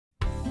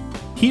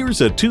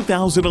Here's a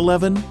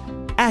 2011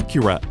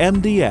 Acura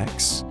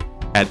MDX.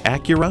 At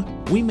Acura,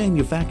 we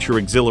manufacture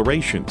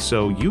exhilaration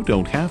so you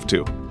don't have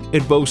to.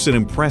 It boasts an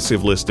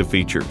impressive list of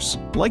features,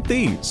 like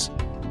these: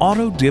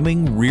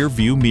 auto-dimming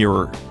rear-view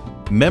mirror,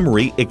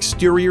 memory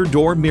exterior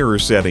door mirror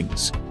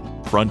settings,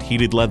 front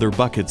heated leather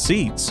bucket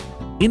seats,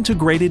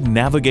 integrated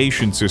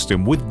navigation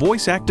system with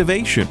voice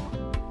activation,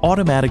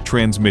 automatic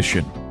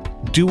transmission,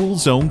 dual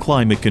zone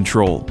climate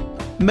control,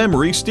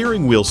 memory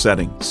steering wheel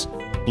settings,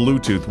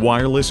 Bluetooth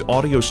wireless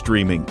audio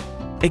streaming,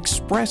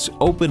 express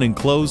open and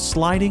close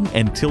sliding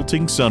and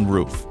tilting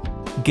sunroof,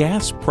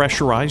 gas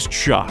pressurized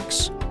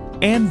shocks,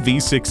 and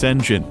V6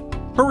 engine.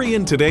 Hurry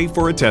in today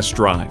for a test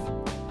drive.